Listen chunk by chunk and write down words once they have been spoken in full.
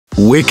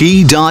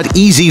wiki.ezvid.com.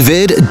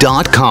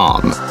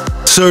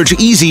 Search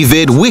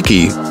Ezvid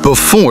Wiki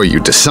before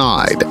you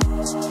decide.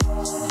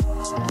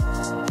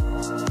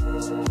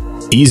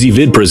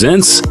 Ezvid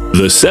presents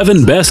the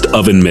 7 best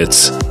oven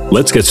mitts.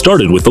 Let's get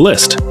started with the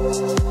list.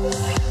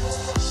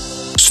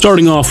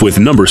 Starting off with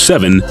number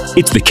 7,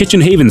 it's the Kitchen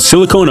Haven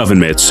silicone oven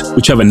mitts,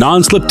 which have a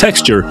non-slip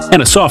texture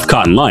and a soft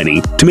cotton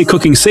lining to make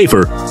cooking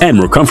safer and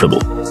more comfortable.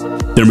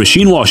 They're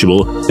machine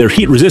washable, they're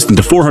heat resistant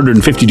to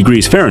 450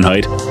 degrees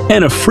Fahrenheit,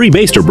 and a free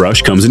baster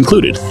brush comes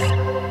included.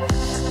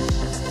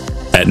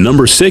 At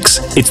number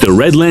 6, it's the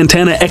Red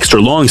Lantana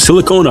Extra Long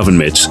Silicone Oven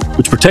Mitts,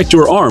 which protect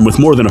your arm with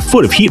more than a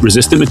foot of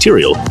heat-resistant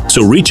material,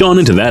 so reach on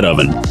into that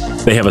oven.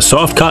 They have a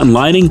soft cotton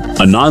lining,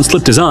 a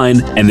non-slip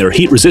design, and they're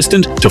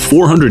heat-resistant to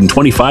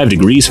 425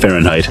 degrees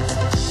Fahrenheit.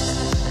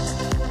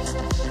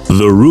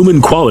 The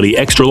Rumen Quality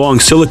Extra Long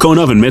Silicone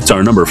Oven Mitts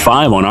are number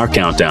 5 on our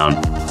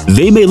countdown.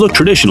 They may look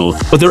traditional,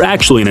 but they're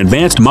actually an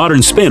advanced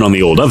modern spin on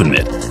the old oven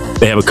mitt.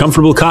 They have a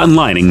comfortable cotton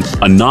lining,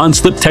 a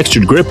non-slip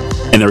textured grip,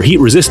 and they're heat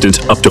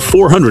resistant up to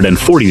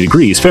 440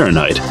 degrees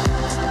Fahrenheit.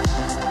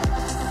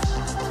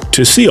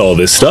 To see all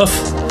this stuff,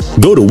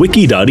 go to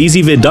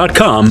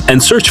wiki.ezvid.com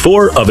and search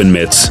for oven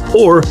mitts,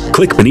 or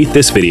click beneath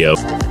this video.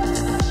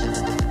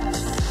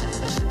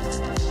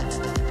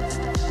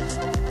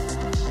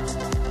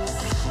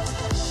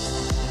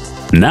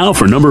 Now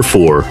for number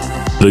 4.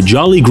 The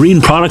Jolly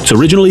Green Products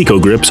Original Eco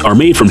Grips are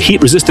made from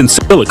heat-resistant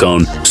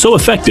silicone, so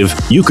effective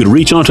you could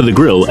reach onto the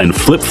grill and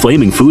flip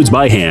flaming foods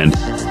by hand.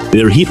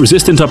 They're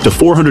heat-resistant up to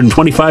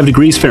 425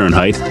 degrees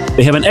Fahrenheit,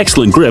 they have an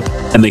excellent grip,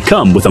 and they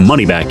come with a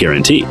money-back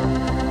guarantee.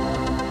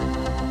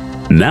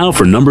 Now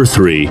for number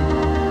 3.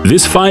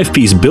 This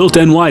 5-piece Built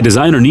NY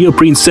designer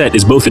neoprene set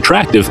is both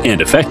attractive and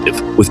effective,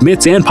 with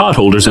mitts and pot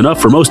holders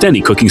enough for most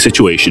any cooking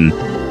situation.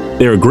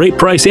 They're a great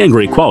price and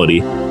great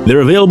quality.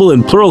 They're available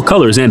in plural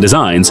colors and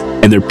designs,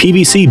 and they're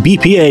PVC,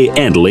 BPA,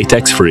 and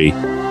latex-free.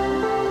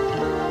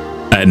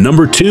 At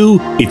number 2,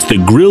 it's the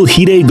Grill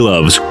Heat Aid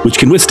Gloves, which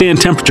can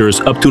withstand temperatures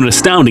up to an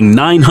astounding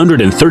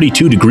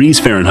 932 degrees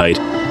Fahrenheit,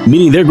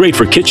 meaning they're great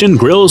for kitchen,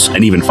 grills,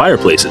 and even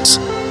fireplaces.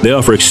 They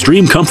offer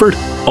extreme comfort,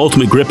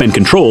 ultimate grip and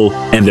control,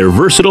 and they're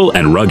versatile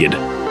and rugged.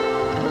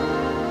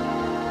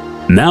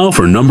 Now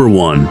for number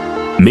 1.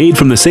 Made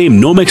from the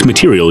same Nomex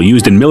material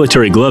used in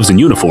military gloves and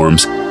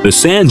uniforms, the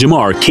San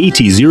Jamar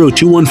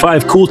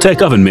KT0215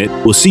 Cooltech Oven Mitt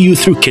will see you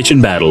through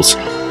kitchen battles.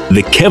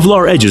 The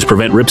Kevlar edges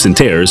prevent rips and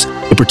tears,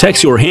 it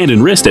protects your hand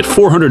and wrist at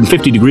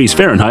 450 degrees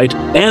Fahrenheit,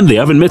 and the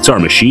oven mitts are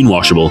machine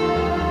washable.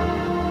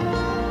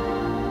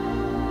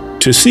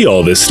 To see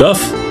all this stuff,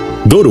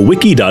 go to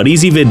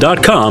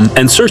wiki.ezvid.com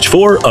and search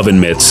for oven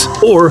mitts,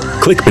 or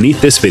click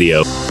beneath this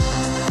video.